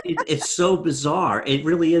 It's so bizarre. It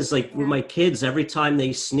really is. Like with my kids, every time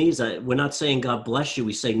they sneeze, we're not saying God bless you.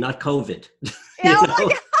 We say not COVID.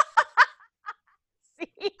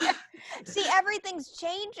 See, everything's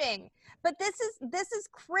changing. But this is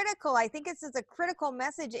critical. I think this is a critical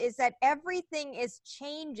message, is that everything is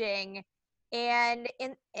changing. And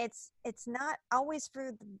it's not always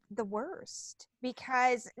for the worst,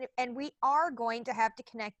 and we are going to have to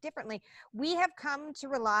connect differently. We have come to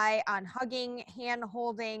rely on hugging, hand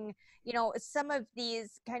holding, some of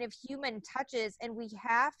these kind of human touches, and we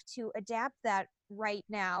have to adapt that right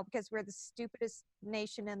now because we're the stupidest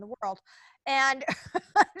nation in the world. And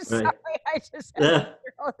I'm sorry, I just have to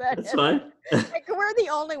throw that that's in. Fine. Like, we're the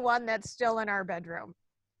only one that's still in our bedroom.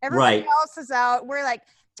 Everybody else is out. We're like,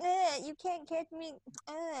 you can't catch me.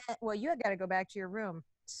 Well, you got to go back to your room,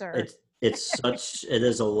 sir.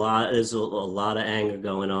 There's a lot of anger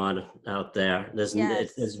going on out there. There's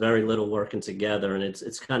very little working together, and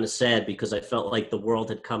it's kind of sad because I felt like the world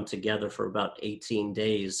had come together for about 18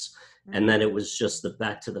 days. And then it was just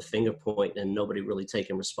back to the finger point and nobody really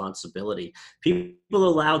taking responsibility. People are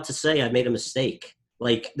allowed to say, I made a mistake.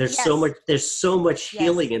 Like there's Yes. so much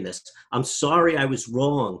healing Yes. in this. I'm sorry I was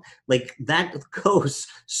wrong. Like that goes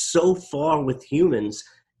so far with humans,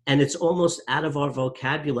 and it's almost out of our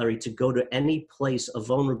vocabulary to go to any place of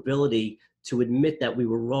vulnerability to admit that we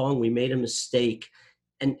were wrong, we made a mistake.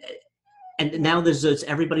 And now there's this,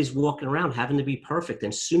 everybody's walking around having to be perfect.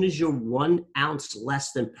 And as soon as you're 1 ounce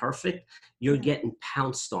less than perfect, you're getting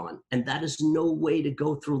pounced on. And that is no way to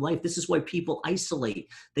go through life. This is why people isolate.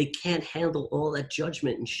 They can't handle all that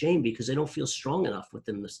judgment and shame because they don't feel strong enough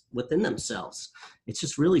within themselves. It's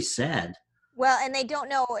just really sad. Well, and they don't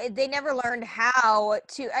know, they never learned how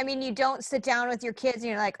to, I mean, you don't sit down with your kids and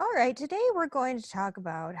you're like, all right, today we're going to talk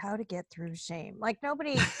about how to get through shame. Like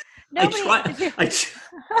nobody. I try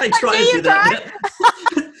to do that.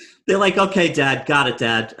 They're like, okay, Dad, got it,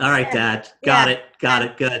 Dad. All right, Dad, got it,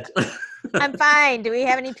 good. I'm fine. Do we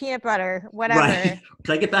have any peanut butter? Whatever. Right.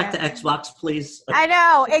 Can I get back to Xbox, please? I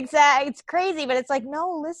know, exactly. It's crazy, but it's like,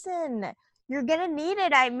 no, listen. You're going to need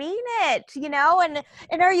it. I mean it, you know, and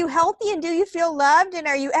are you healthy and do you feel loved and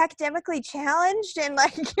are you academically challenged and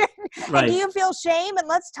like, and do you feel shame and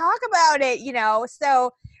let's talk about it, you know?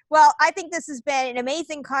 So, well, I think this has been an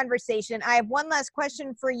amazing conversation. I have one last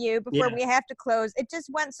question for you before we have to close. It just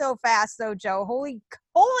went so fast though, Joe. Holy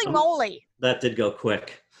moly. That did go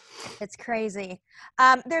quick. It's crazy.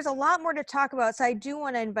 There's a lot more to talk about, so I do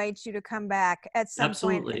want to invite you to come back at some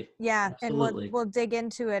point. Yeah, absolutely. And we'll dig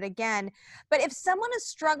into it again. But if someone is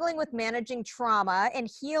struggling with managing trauma and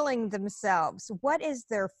healing themselves, what is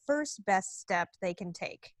their first best step they can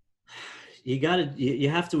take? You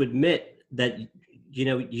have to admit that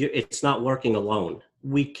it's not working alone.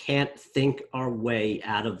 We can't think our way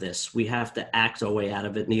out of this. We have to act our way out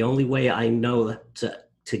of it. And the only way I know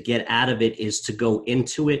to get out of it is to go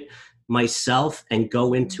into it myself and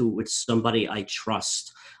go into it with somebody I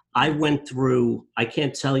trust. I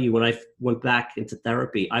can't tell you, when I went back into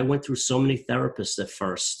therapy, I went through so many therapists at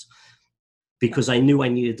first because I knew I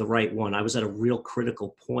needed the right one. I was at a real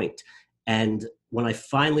critical point. And when I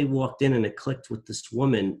finally walked in and it clicked with this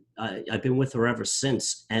woman, I've been with her ever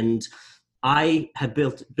since. And I have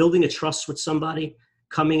building a trust with somebody,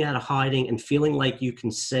 coming out of hiding and feeling like you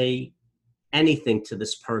can say anything to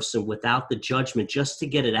this person without the judgment, just to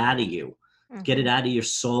get it out of you, get it out of your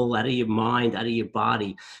soul, out of your mind, out of your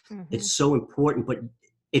body. It's so important. But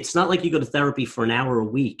it's not like you go to therapy for an hour a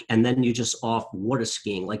week and then you just off water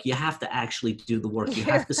skiing. Like you have to actually do the work. You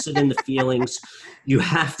have to sit in the feelings. You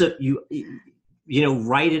have to,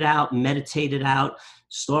 write it out, meditate it out,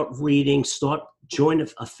 start reading, join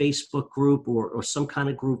a Facebook group or some kind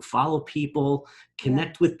of group, follow people,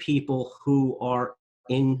 connect with people who are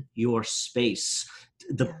in your space.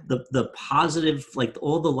 The positive, like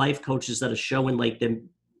all the life coaches that are showing like them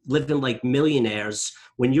living like millionaires,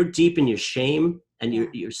 when you're deep in your shame and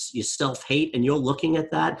your self-hate and you're looking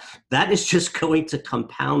at that is just going to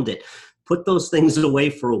compound it. Put those things away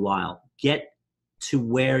for a while. Get to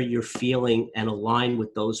where you're feeling and align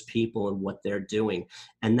with those people and what they're doing.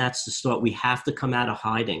 And that's the start. We have to come out of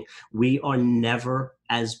hiding. We are never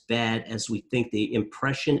as bad as we think. The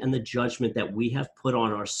impression and the judgment that we have put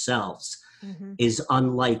on ourselves is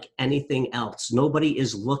unlike anything else. Nobody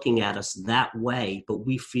is looking at us that way, but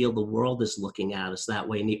we feel the world is looking at us that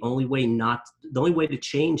way. And the only way to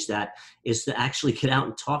change that is to actually get out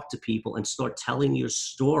and talk to people and start telling your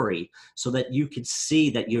story so that you could see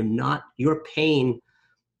that you're not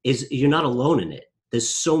alone in it. There's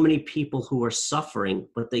so many people who are suffering,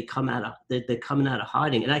 but they're coming out of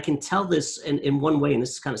hiding. And I can tell this in one way, and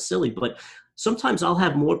this is kind of silly, but sometimes I'll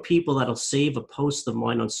have more people that'll save a post of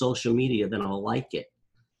mine on social media than I'll like it.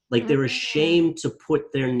 Like they're ashamed to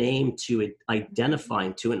put their name to it,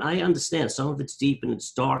 identifying to. And I understand some of it's deep and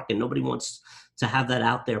it's dark and nobody wants to have that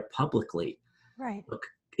out there publicly. Right. Look,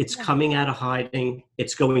 it's coming out of hiding.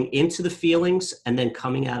 It's going into the feelings and then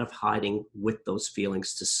coming out of hiding with those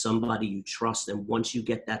feelings to somebody you trust. And once you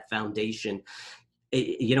get that foundation,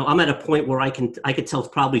 I'm at a point where I could tell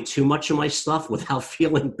probably too much of my stuff without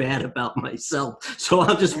feeling bad about myself. So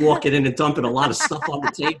I'm just walking in and dumping a lot of stuff on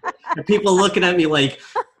the table. And people are looking at me like,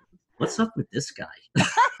 what's up with this guy?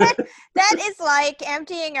 That is like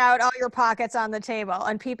emptying out all your pockets on the table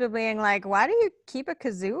and people being like, why do you keep a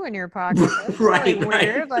kazoo in your pocket? That's really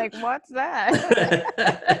weird. Like, what's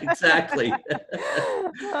that? Exactly.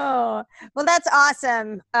 Oh, well, that's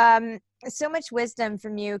awesome. So much wisdom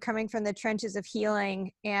from you coming from the trenches of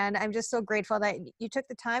healing. And I'm just so grateful that you took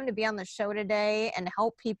the time to be on the show today and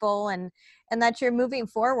help people and that you're moving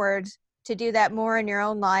forward to do that more in your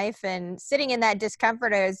own life and sitting in that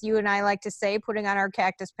discomfort, as you and I like to say, putting on our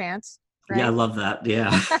cactus pants. right? Yeah, I love that. Yeah.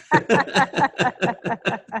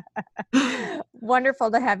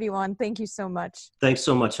 Wonderful to have you on. Thank you so much. Thanks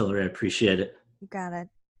so much, Hillary. I appreciate it. You got it.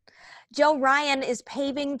 Joe Ryan is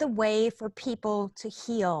paving the way for people to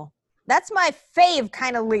heal. That's my fave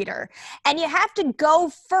kind of leader. And you have to go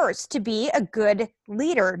first to be a good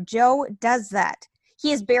leader. Joe does that.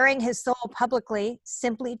 He is bearing his soul publicly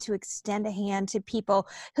simply to extend a hand to people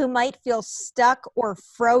who might feel stuck or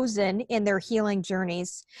frozen in their healing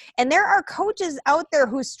journeys. And there are coaches out there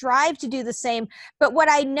who strive to do the same. But what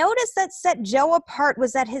I noticed that set Joe apart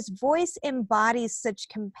was that his voice embodies such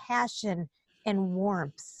compassion and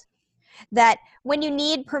warmth, that when you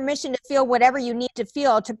need permission to feel whatever you need to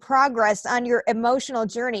feel to progress on your emotional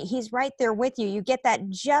journey, he's right there with you. You get that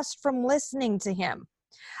just from listening to him.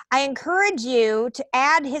 I encourage you to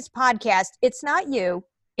add his podcast, It's Not You,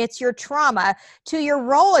 It's Your Trauma, to your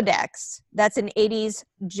Rolodex. That's an 80s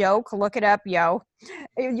joke. Look it up, yo.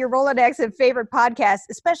 Your Rolodex of favorite podcasts,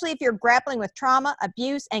 especially if you're grappling with trauma,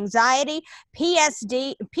 abuse, anxiety,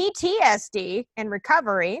 PTSD, and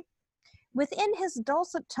recovery. Within his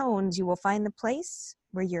dulcet tones, you will find the place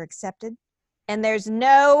where you're accepted, and there's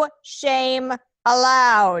no shame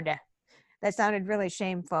allowed. That sounded really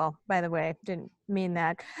shameful, by the way. Didn't mean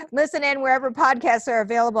that. Listen in wherever podcasts are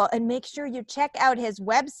available, and make sure you check out his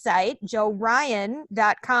website,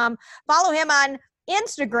 joeryan.com. Follow him on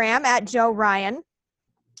Instagram at Joe Ryan.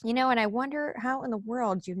 You know, and I wonder how in the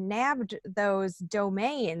world you nabbed those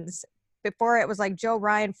domains. Before it was like Joe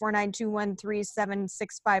Ryan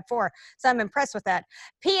 492137654. So I'm impressed with that.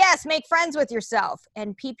 P.S. Make friends with yourself.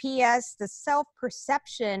 And P.P.S. The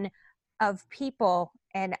self-perception of people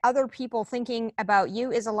and other people thinking about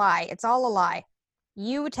you is a lie. It's all a lie.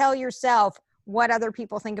 You tell yourself what other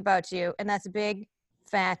people think about you, and that's a big,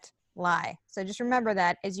 fat lie. So just remember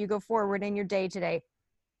that as you go forward in your day today.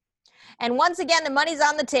 And once again, the money's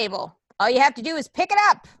on the table. All you have to do is pick it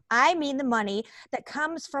up. I mean the money that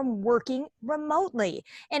comes from working remotely.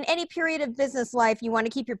 In any period of business life, you want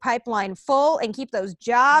to keep your pipeline full and keep those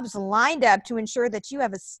jobs lined up to ensure that you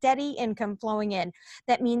have a steady income flowing in.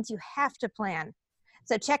 That means you have to plan.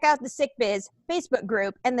 So check out the Sick Biz Facebook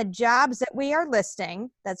group and the jobs that we are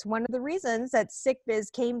listing. That's one of the reasons that Sick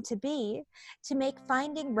Biz came to be, to make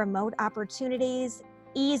finding remote opportunities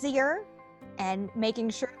easier and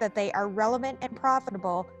making sure that they are relevant and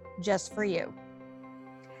profitable just for you.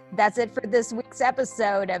 That's it for this week's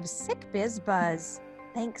episode of Sick Biz Buzz.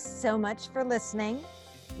 Thanks so much for listening.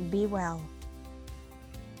 Be well.